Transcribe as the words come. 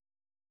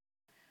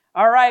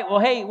All right, well,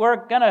 hey, we're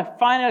going to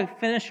finally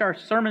finish our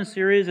sermon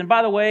series. And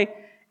by the way,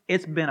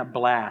 it's been a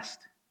blast.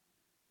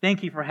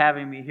 Thank you for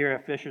having me here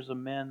at Fishers of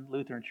Men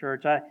Lutheran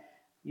Church.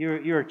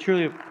 You're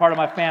truly a part of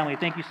my family.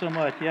 Thank you so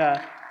much.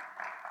 Yeah.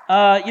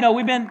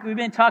 We've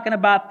been talking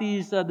about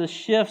these the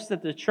shifts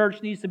that the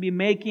church needs to be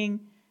making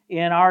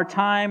in our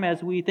time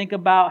as we think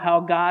about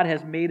how God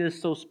has made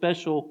us so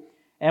special.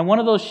 And one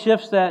of those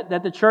shifts that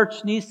the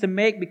church needs to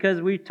make,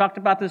 because we talked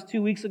about this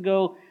 2 weeks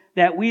ago,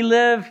 that we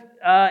live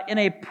in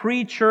a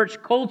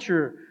pre-church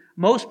culture.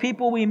 Most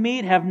people we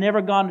meet have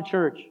never gone to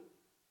church.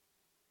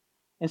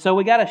 And so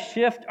we got to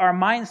shift our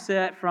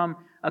mindset from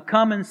a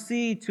come and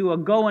see to a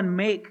go and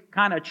make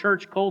kind of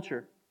church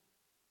culture.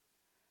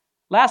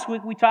 Last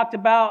week we talked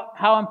about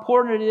how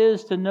important it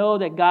is to know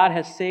that God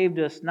has saved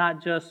us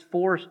not just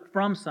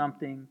from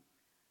something,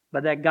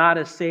 but that God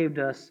has saved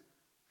us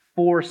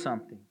for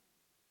something.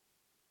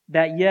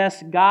 That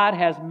yes, God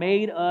has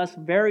made us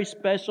very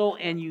special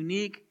and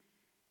unique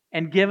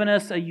and given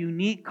us a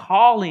unique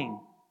calling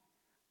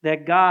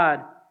that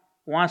God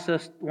wants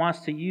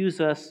to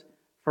use us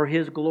for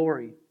His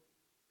glory.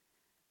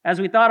 As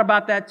we thought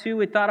about that too,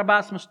 we thought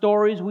about some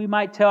stories we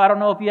might tell. I don't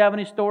know if you have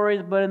any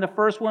stories, but in the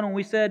first one, when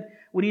we said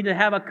we need to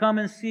have a come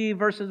and see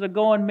versus a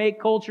go and make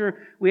culture,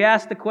 we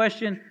asked the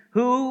question,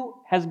 who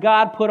has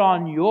God put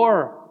on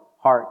your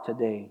heart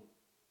today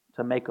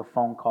to make a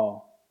phone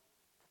call,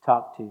 to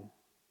talk to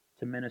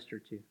minister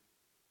to?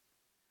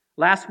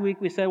 Last week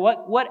we said,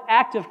 what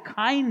act of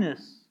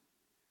kindness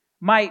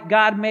might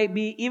God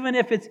be, even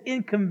if it's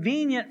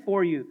inconvenient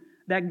for you,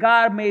 that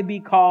God may be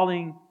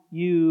calling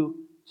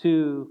you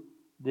to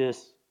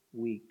this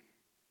week.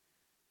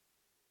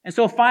 And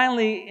so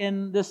finally,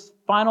 in this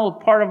final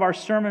part of our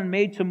sermon,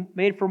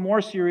 Made for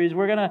More series,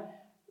 we're going to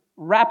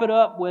wrap it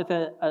up with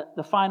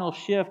the final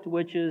shift,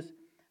 which is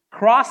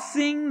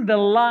crossing the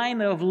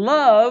line of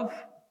love,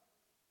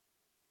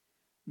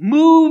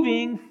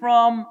 moving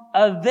from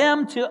a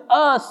them to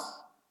us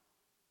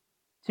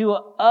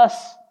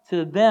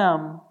to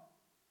them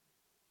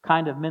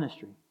kind of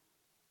ministry.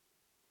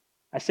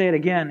 I say it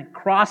again,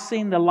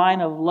 crossing the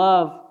line of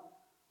love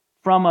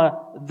from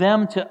a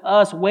them to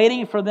us,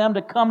 waiting for them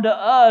to come to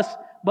us,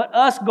 but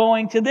us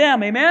going to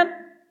them. Amen?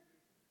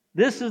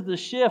 This is the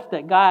shift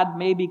that God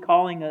may be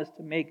calling us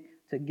to make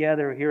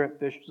together here at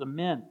Fishers of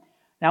Men.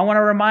 Now I want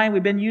to remind,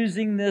 we've been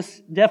using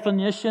this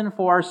definition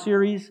for our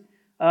series,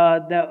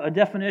 a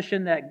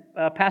definition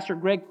that Pastor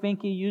Greg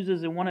Finke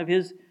uses in one of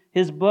his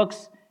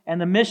books. And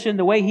the mission,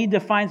 the way he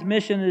defines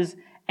mission, is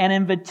an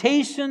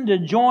invitation to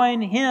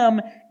join him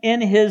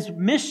in his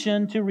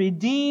mission to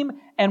redeem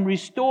and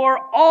restore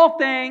all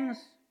things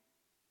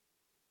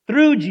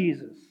through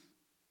Jesus.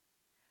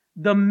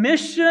 The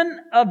mission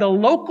of the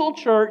local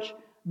church,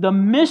 the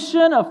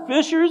mission of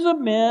Fishers of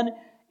Men,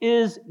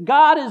 is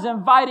God is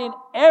inviting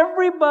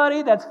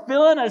everybody that's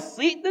filling a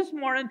seat this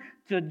morning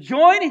to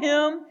join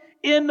Him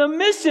in the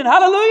mission.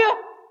 Hallelujah!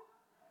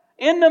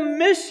 In the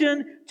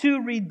mission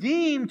to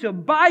redeem, to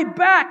buy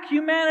back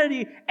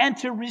humanity, and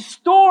to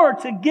restore,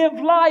 to give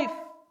life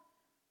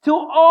to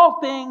all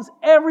things,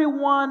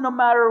 everyone, no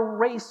matter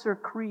race or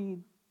creed,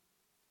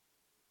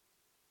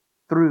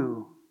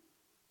 through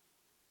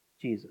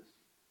Jesus.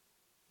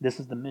 This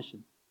is the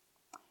mission.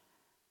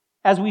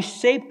 As we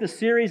shape the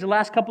series the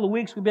last couple of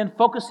weeks, we've been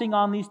focusing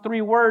on these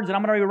three words, and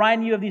I'm going to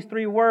remind you of these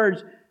three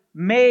words: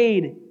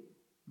 made,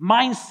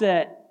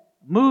 mindset,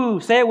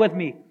 move. Say it with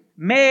me.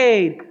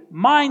 Made,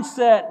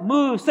 mindset,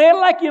 move. Say it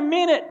like you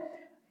mean it.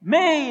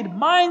 Made,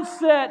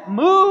 mindset,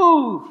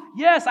 move.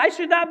 Yes, I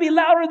should not be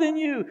louder than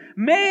you.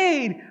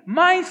 Made,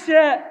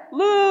 mindset,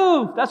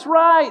 move. That's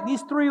right.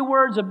 These three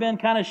words have been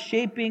kind of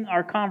shaping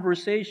our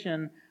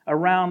conversation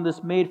around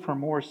this Made for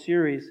More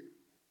series.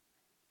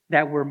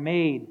 That we're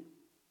made.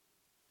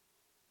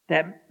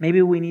 That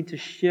maybe we need to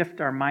shift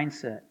our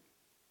mindset.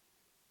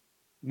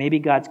 Maybe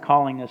God's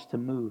calling us to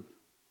move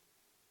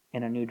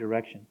in a new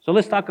direction. So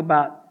let's talk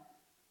about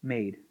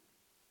made.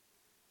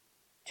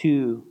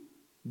 To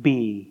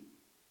be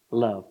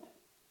loved.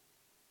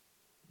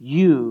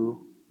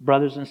 You,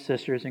 brothers and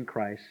sisters in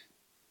Christ,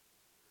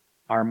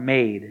 are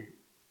made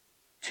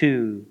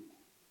to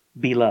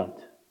be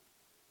loved.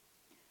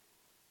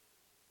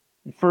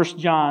 In 1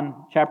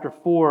 John chapter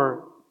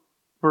 4,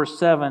 verse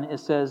 7, it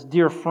says,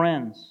 "Dear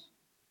friends,"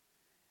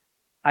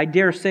 I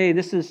dare say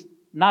this is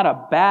not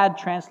a bad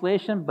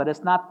translation, but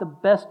it's not the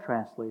best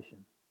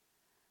translation.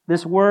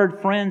 This word,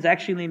 friends,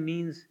 actually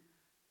means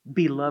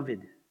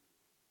beloved.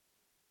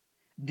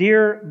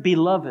 Dear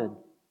beloved,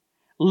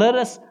 let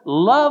us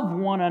love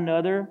one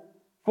another,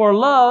 for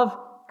love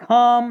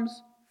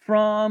comes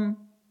from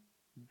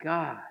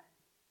God.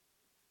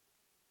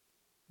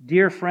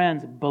 Dear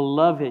friends,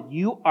 beloved,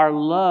 you are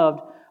loved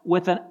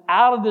with an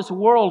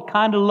out-of-this-world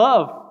kind of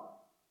love,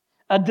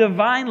 a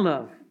divine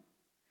love,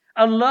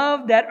 a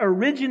love that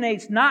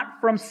originates not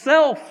from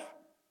self,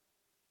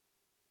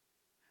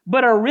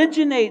 but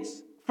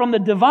originates from the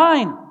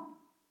divine,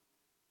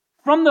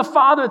 from the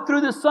Father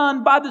through the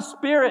Son by the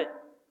Spirit.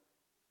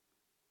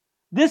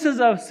 This is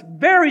a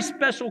very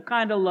special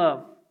kind of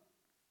love.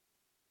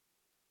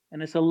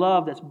 And it's a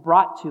love that's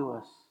brought to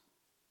us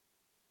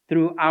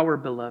through our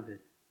beloved,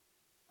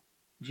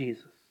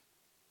 Jesus,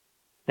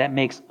 that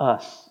makes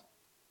us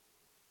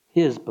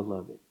His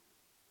beloved.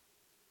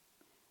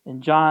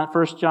 In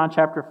 1 John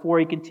chapter 4,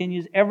 he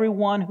continues,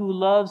 everyone who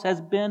loves has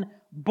been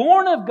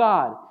born of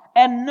God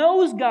and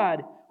knows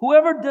God.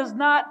 Whoever does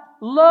not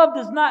love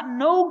does not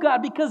know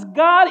God, because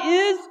God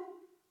is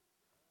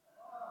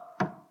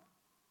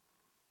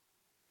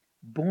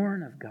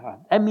born of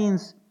God. That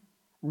means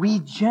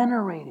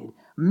regenerated,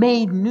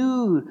 made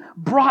new,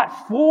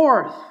 brought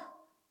forth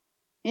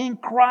in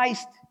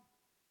Christ.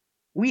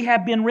 We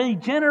have been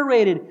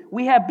regenerated.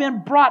 We have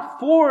been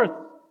brought forth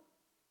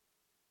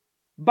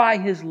by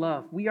His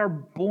love. We are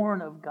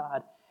born of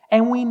God.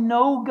 And we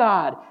know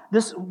God.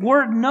 This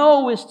word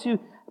know is to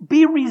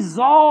be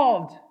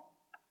resolved,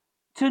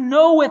 to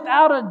know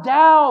without a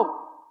doubt,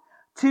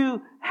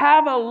 to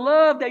have a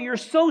love that you're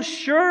so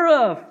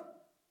sure of,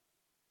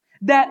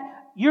 that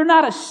you're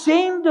not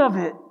ashamed of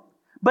it.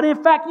 But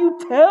in fact, you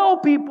tell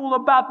people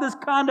about this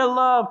kind of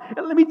love.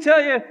 And let me tell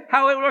you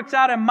how it works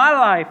out in my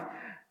life.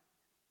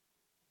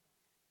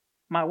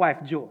 My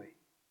wife, Joy.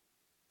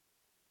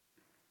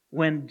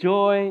 When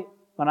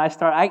I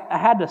started, I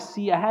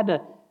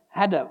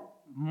had to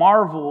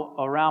marvel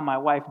around my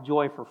wife,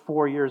 Joy, for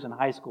 4 years in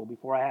high school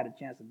before I had a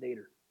chance to date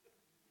her.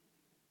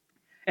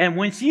 And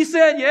when she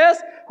said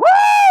yes,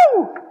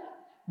 woo!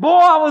 Boy,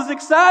 I was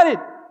excited.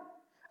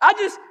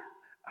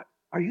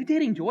 Are you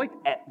dating Joy?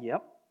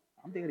 Yep,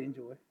 I'm dating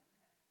Joy.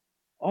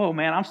 Oh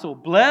man, I'm so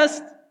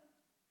blessed.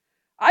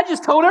 I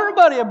just told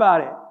everybody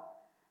about it.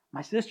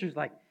 My sister's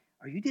like,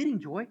 are you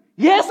dating Joy?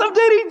 Yes, I'm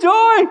dating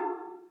Joy.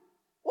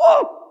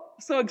 Woo!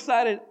 So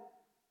excited.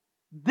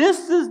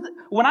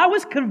 When I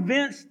was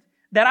convinced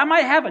that I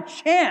might have a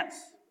chance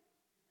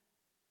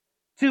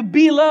to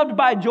be loved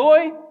by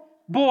Joy,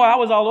 boy, I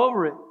was all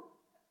over it.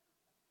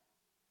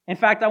 In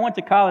fact, I went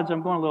to college.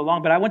 I'm going a little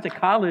long, but I went to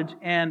college,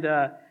 and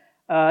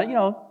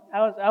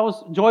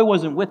Joy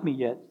wasn't with me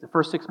yet. The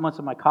first 6 months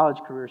of my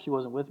college career, she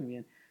wasn't with me,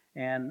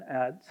 and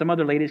some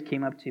other ladies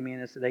came up to me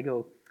and they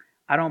go,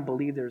 "I don't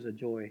believe there's a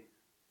Joy."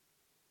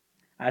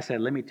 I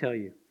said, "Let me tell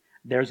you,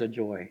 there's a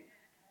Joy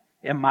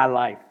in my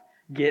life.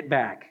 Get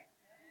back."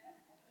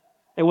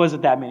 It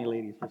wasn't that many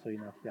ladies, just so you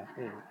know. Yeah.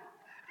 Anyway.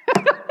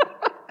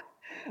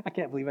 I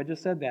can't believe I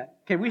just said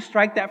that. Can we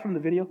strike that from the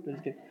video?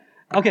 Just kidding.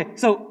 Okay,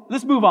 so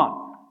let's move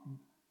on.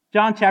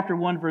 John chapter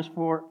 1, verse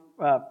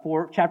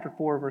 4, chapter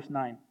 4, verse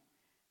 9.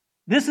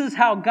 This is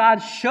how God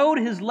showed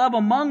His love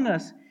among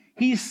us.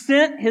 He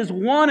sent His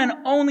one and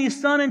only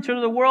Son into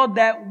the world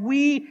that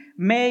we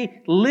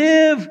may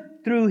live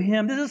through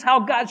Him. This is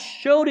how God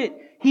showed it.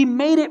 He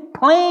made it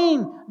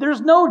plain.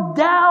 There's no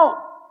doubt.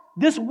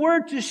 This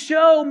word to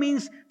show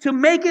means to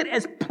make it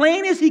as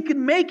plain as He could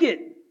make it.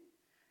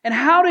 And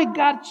how did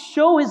God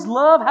show His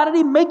love? How did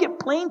He make it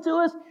plain to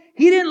us?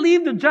 He didn't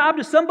leave the job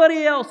to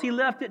somebody else. He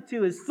left it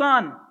to His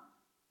Son.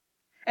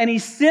 And He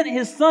sent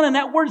His Son. And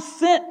that word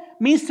sent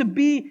means to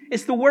be,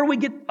 it's the word we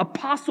get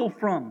apostle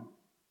from.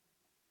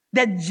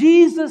 That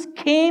Jesus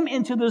came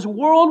into this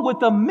world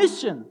with a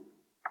mission,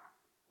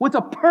 with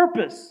a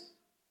purpose.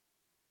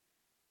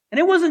 And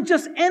it wasn't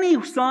just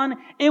any Son,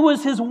 it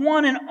was His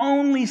one and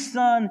only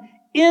Son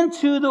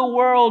into the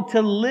world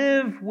to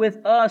live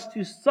with us,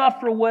 to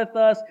suffer with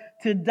us,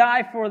 to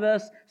die for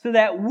us, so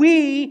that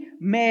we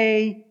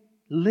may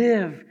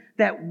live,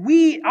 that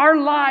our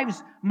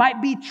lives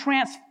might be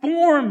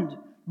transformed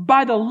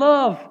by the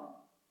love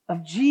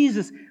of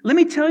Jesus. Let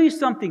me tell you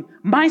something.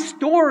 My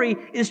story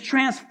is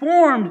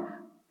transformed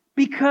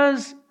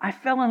because I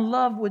fell in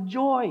love with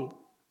Joy.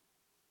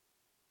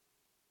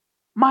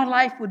 My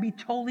life would be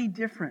totally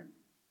different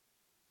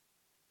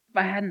if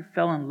I hadn't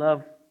fell in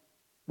love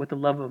with the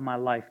love of my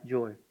life,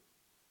 Joy.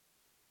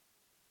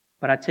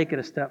 But I take it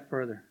a step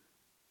further.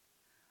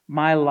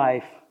 My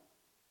life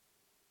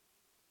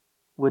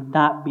would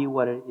not be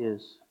what it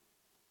is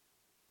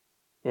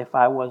if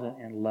I wasn't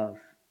in love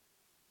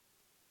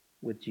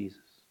with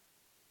Jesus.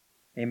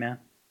 Amen?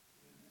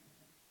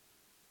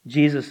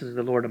 Jesus is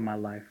the Lord of my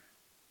life.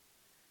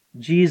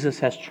 Jesus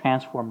has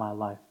transformed my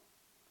life.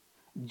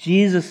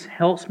 Jesus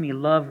helps me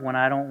love when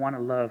I don't want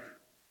to love.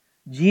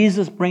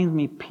 Jesus brings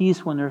me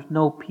peace when there's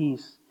no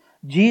peace.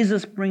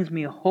 Jesus brings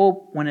me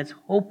hope when it's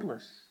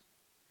hopeless.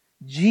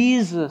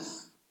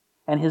 Jesus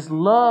and His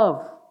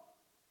love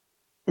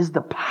is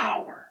the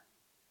power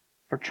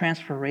for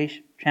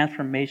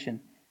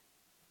transformation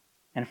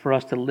and for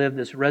us to live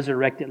this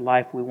resurrected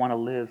life we want to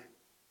live.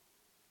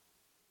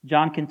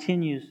 John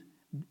continues,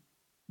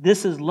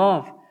 this is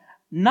love.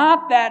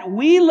 Not that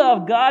we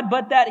love God,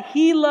 but that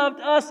He loved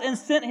us and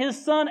sent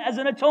His Son as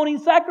an atoning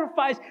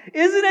sacrifice.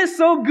 Isn't it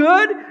so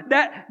good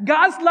that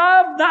God's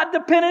love not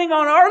depending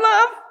on our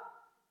love?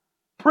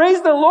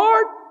 Praise the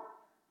Lord.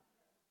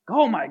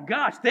 Oh my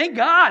gosh, thank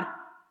God.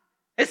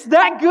 It's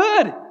that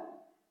good.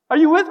 Are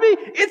you with me?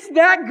 It's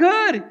that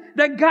good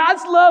that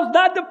God's love is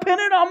not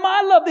dependent on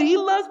my love, that He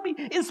loves me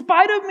in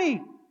spite of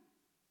me.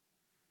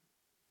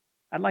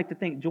 I'd like to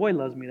think Joy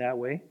loves me that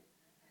way.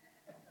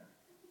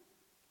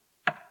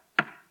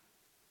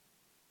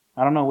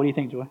 I don't know. What do you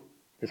think, Joy?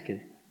 Just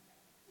kidding.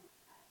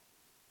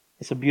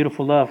 It's a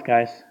beautiful love,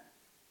 guys,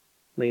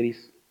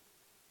 ladies.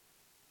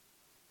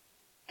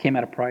 Came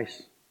at a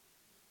price,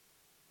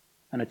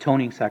 an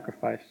atoning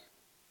sacrifice.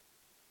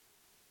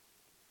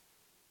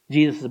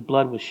 Jesus'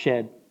 blood was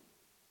shed.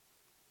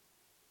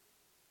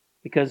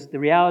 Because the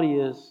reality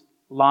is,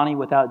 Lonnie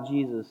without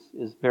Jesus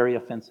is very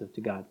offensive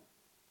to God.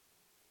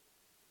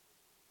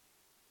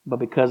 But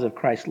because of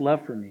Christ's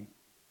love for me,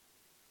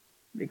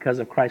 because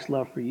of Christ's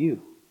love for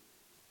you,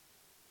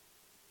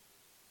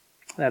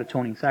 that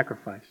atoning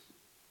sacrifice,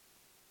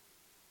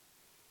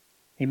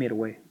 He made a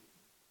way.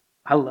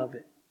 I love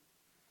it.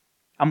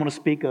 I'm going to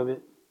speak of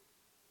it.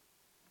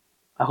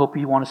 I hope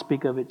you want to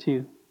speak of it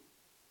too.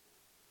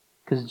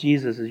 Because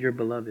Jesus is your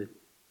beloved.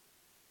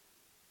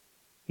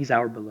 He's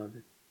our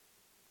beloved.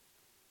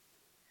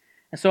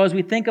 And so as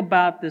we think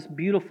about this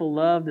beautiful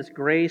love, this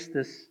grace,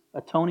 this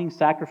atoning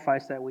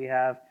sacrifice that we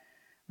have,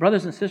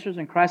 brothers and sisters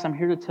in Christ, I'm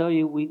here to tell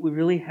you, we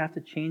really have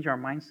to change our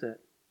mindset.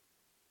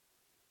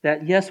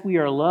 That yes, we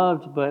are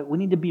loved, but we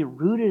need to be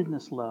rooted in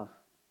this love.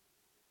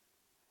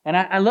 And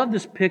I love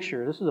this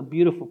picture. This is a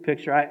beautiful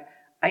picture.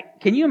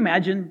 Can you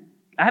imagine?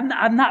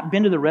 I've not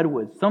been to the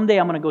Redwoods. Someday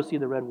I'm going to go see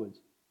the Redwoods.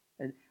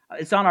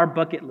 It's on our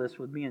bucket list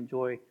with me and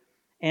Joy.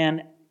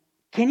 And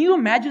can you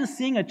imagine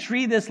seeing a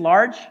tree this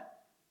large?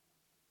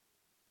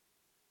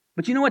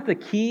 But you know what the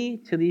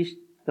key to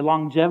the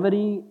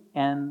longevity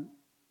and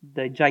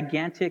the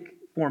gigantic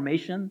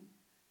formation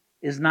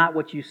is not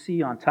what you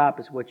see on top,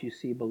 it's what you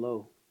see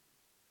below.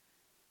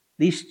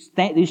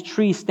 These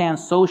trees stand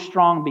so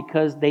strong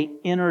because they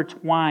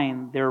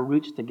intertwine their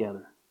roots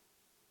together.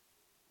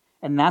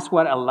 And that's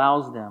what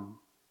allows them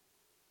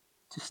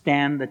to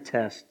stand the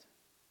test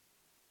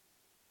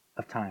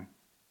of time.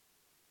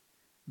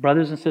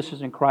 Brothers and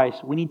sisters in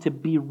Christ, we need to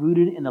be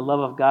rooted in the love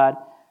of God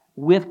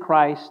with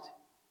Christ,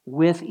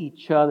 with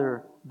each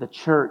other, the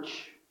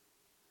church,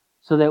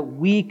 so that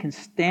we can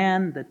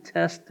stand the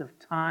test of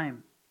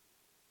time.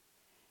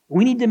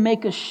 We need to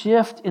make a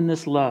shift in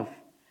this love,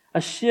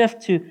 a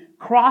shift to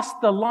cross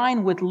the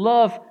line with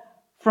love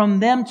from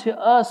them to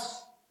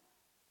us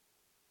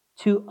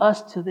to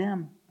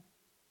them.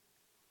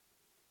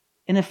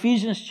 In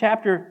Ephesians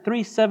chapter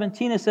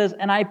 3:17 it says,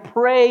 "And I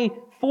pray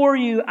for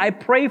you, I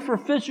pray for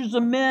fishers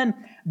of men,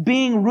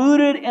 being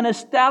rooted and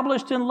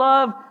established in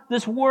love."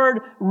 This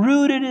word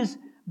rooted is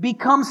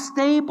become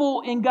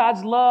stable in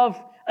God's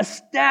love,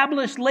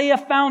 established, lay a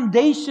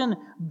foundation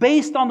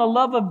based on the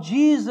love of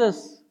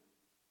Jesus.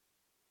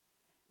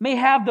 May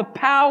have the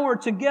power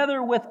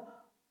together with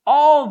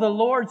all the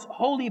Lord's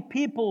holy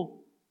people.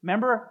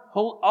 Remember,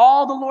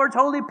 all the Lord's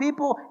holy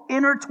people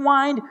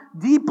intertwined,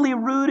 deeply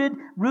rooted,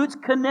 roots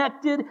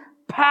connected,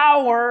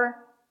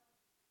 power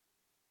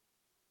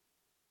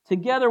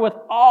together with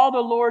all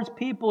the Lord's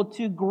people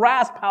to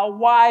grasp how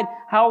wide,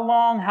 how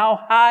long, how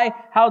high,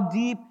 how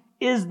deep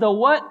is the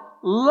what?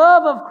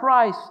 Love of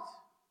Christ.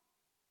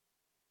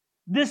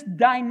 This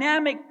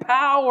dynamic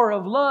power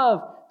of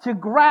love to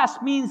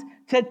grasp means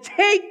to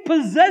take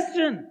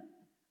possession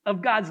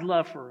of God's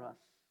love for us.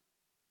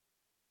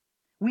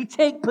 We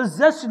take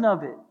possession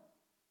of it.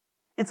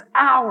 It's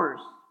ours.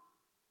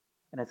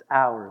 And it's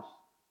ours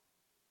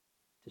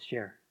to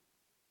share.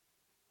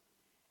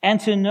 And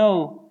to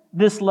know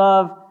this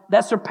love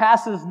that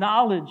surpasses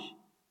knowledge,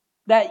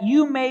 that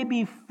you may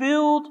be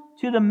filled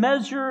to the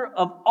measure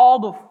of all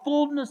the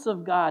fullness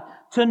of God.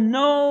 To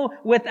know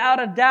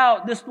without a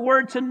doubt. This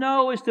word to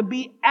know is to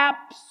be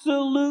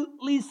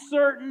absolutely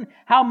certain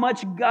how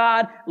much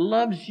God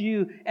loves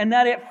you and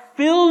that it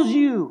fills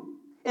you.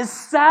 It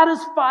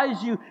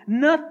satisfies you.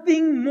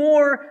 Nothing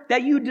more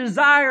that you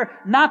desire.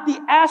 Not the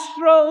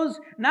Astros,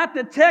 not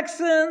the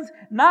Texans,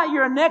 not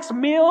your next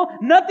meal.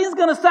 Nothing's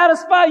going to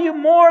satisfy you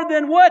more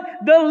than what?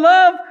 The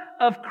love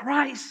of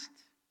Christ.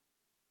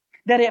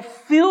 That it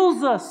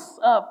fills us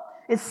up.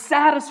 It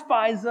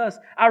satisfies us.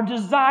 Our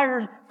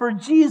desire for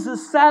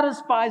Jesus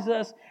satisfies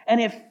us. And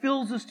it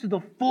fills us to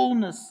the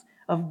fullness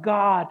of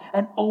God.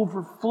 An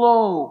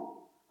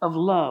overflow of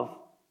love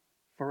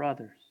for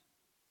others.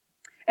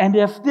 And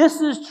if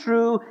this is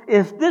true,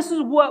 if this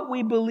is what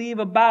we believe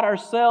about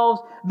ourselves,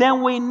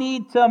 then we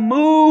need to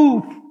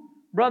move,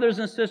 brothers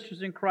and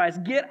sisters in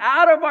Christ. Get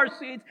out of our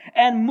seats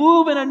and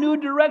move in a new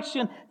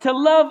direction to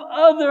love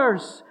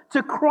others,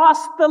 to cross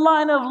the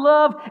line of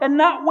love and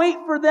not wait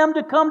for them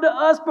to come to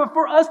us, but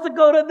for us to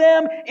go to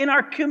them in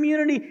our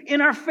community, in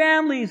our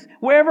families,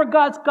 wherever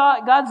God's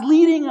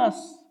leading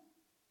us.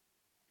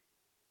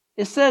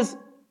 It says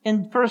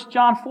in 1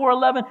 John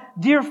 4:11,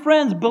 "Dear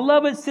friends,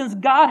 beloved, since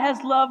God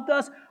has loved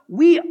us,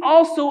 we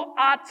also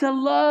ought to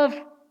love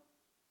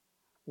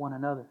one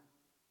another."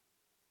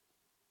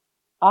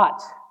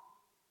 Ought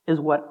is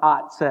what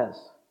ought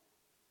says.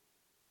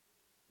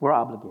 We're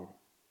obligated.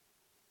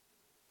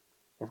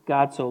 If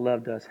God so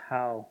loved us,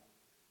 how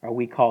are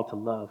we called to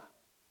love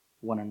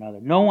one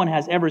another? No one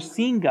has ever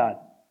seen God.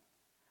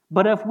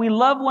 But if we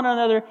love one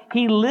another,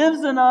 He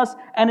lives in us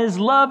and His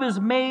love is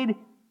made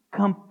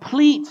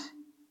complete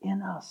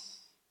in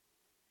us.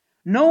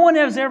 No one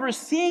has ever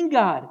seen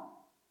God.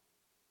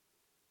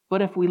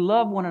 But if we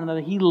love one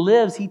another, He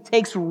lives, He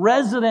takes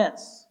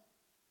residence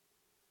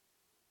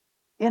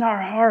in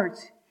our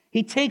hearts.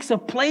 He takes a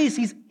place.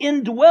 He's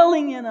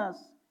indwelling in us.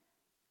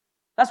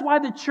 That's why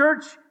the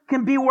church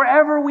can be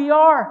wherever we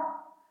are.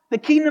 The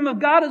kingdom of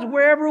God is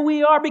wherever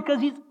we are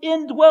because He's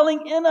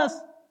indwelling in us.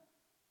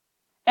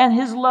 And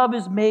His love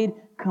is made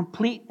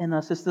complete in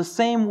us. It's the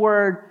same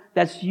word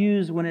that's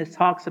used when it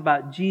talks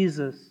about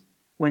Jesus.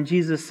 When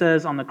Jesus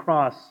says on the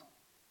cross,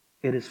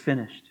 it is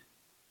finished.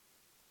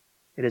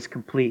 It is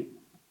complete.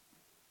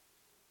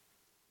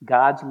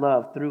 God's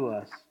love through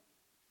us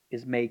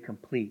is made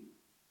complete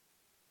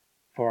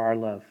for our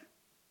love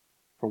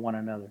for one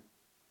another.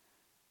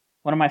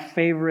 One of my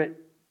favorite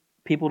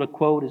people to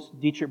quote is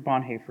Dietrich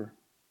Bonhoeffer,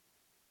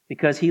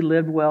 because he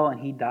lived well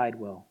and he died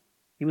well.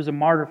 He was a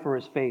martyr for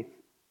his faith.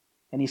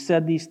 And he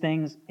said these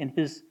things in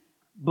his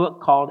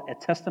book called A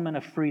Testament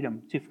of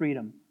Freedom to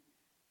Freedom.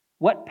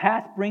 What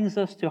path brings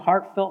us to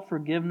heartfelt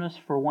forgiveness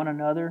for one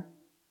another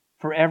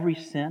for every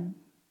sin?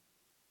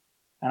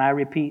 And I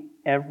repeat,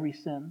 every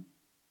sin.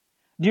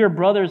 Dear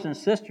brothers and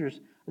sisters,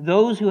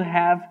 those who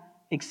have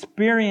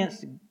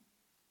experienced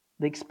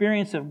the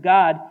experience of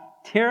God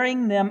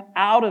tearing them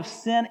out of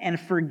sin and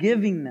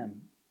forgiving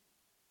them,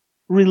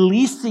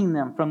 releasing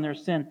them from their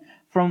sin,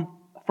 from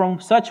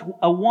such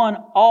a one,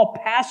 all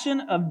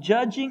passion of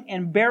judging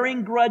and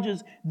bearing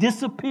grudges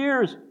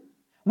disappears.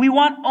 We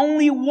want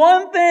only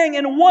one thing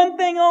and one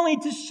thing only: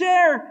 to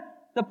share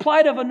the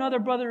plight of another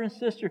brother and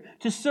sister,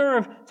 to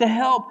serve, to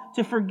help,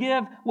 to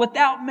forgive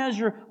without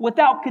measure,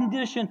 without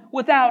condition,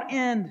 without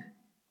end.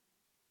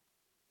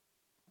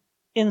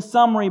 In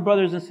summary,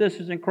 brothers and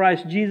sisters in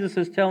Christ, Jesus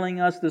is telling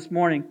us this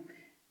morning,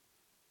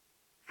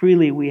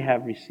 freely we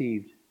have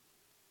received,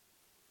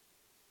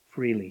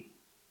 freely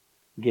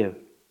give.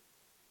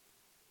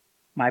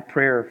 My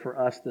prayer for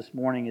us this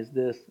morning is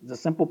this. It's a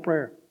simple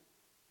prayer.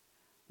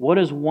 What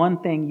is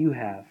one thing you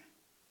have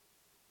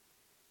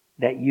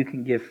that you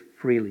can give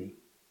freely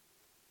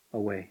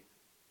away?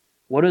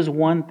 What is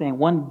one thing,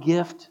 one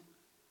gift,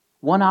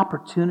 one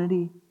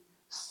opportunity,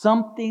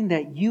 something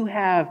that you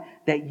have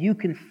that you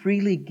can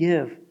freely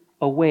give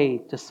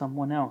away to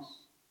someone else?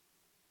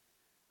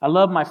 I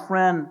love my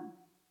friend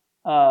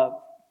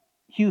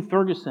Hugh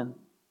Ferguson.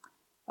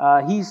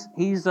 He's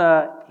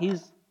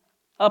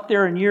up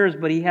there in years,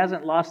 but he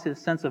hasn't lost his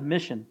sense of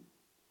mission.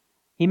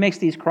 He makes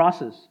these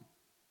crosses.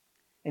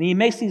 And he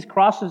makes these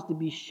crosses to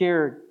be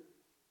shared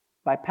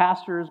by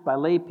pastors, by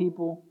lay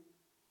people.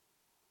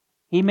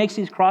 He makes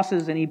these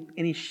crosses and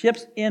he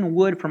ships in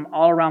wood from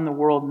all around the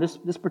world. And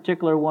this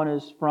particular one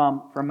is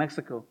from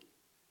Mexico.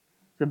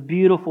 It's a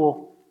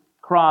beautiful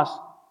cross.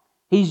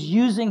 He's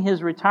using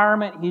his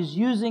retirement, he's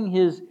using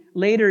his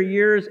later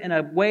years in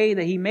a way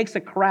that he makes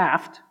a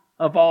craft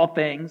of all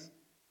things,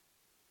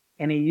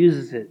 and he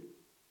uses it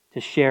to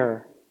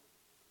share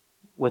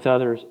with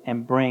others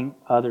and bring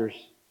others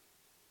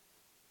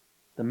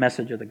the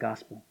message of the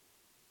gospel.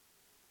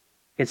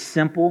 It's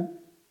simple.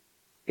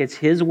 It's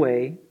his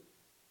way.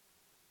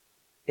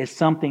 It's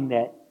something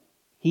that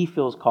he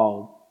feels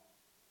called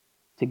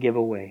to give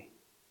away.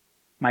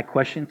 My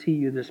question to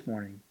you this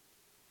morning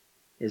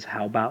is,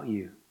 how about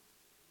you?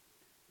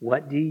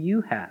 What do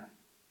you have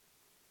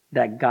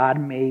that God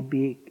may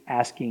be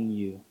asking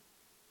you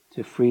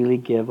to freely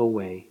give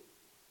away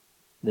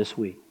this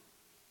week?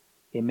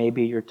 It may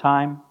be your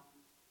time.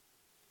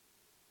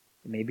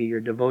 It may be your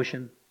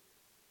devotion.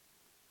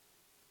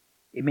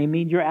 It may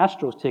mean your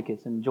Astros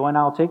tickets, and Joy and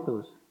I will take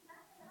those.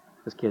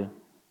 Just kidding.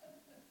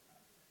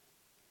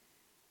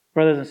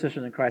 Brothers and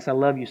sisters in Christ, I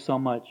love you so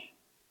much.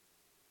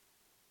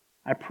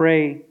 I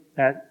pray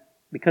that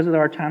because of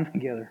our time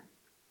together,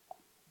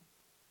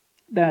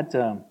 that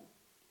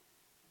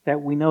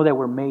we know that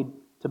we're made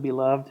to be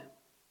loved,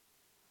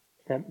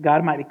 that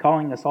God might be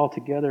calling us all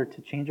together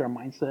to change our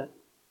mindset,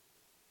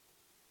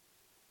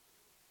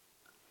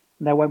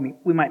 and that way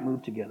we might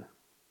move together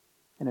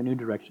in a new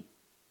direction.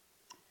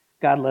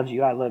 God loves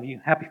you. I love you.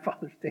 Happy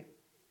Father's Day.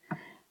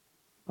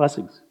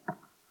 Blessings.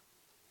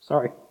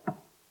 Sorry.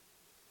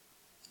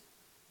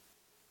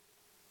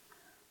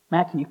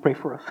 Matt, can you pray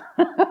for us?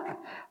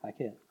 I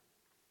can't.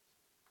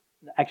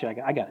 Actually,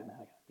 I got it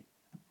now.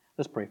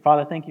 Let's pray.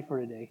 Father, thank you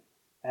for today.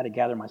 I had to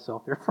gather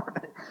myself there for a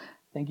minute.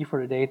 Thank you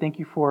for today. Thank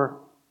you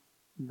for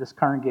this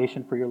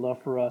congregation, for your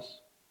love for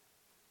us.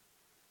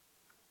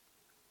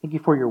 Thank you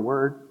for your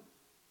word.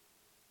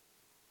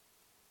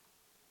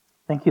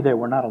 Thank you that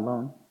we're not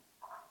alone.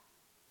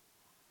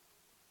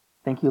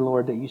 Thank you,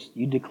 Lord, that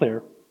you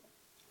declare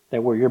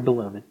that we're your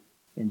beloved.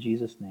 In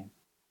Jesus' name,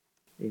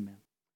 amen.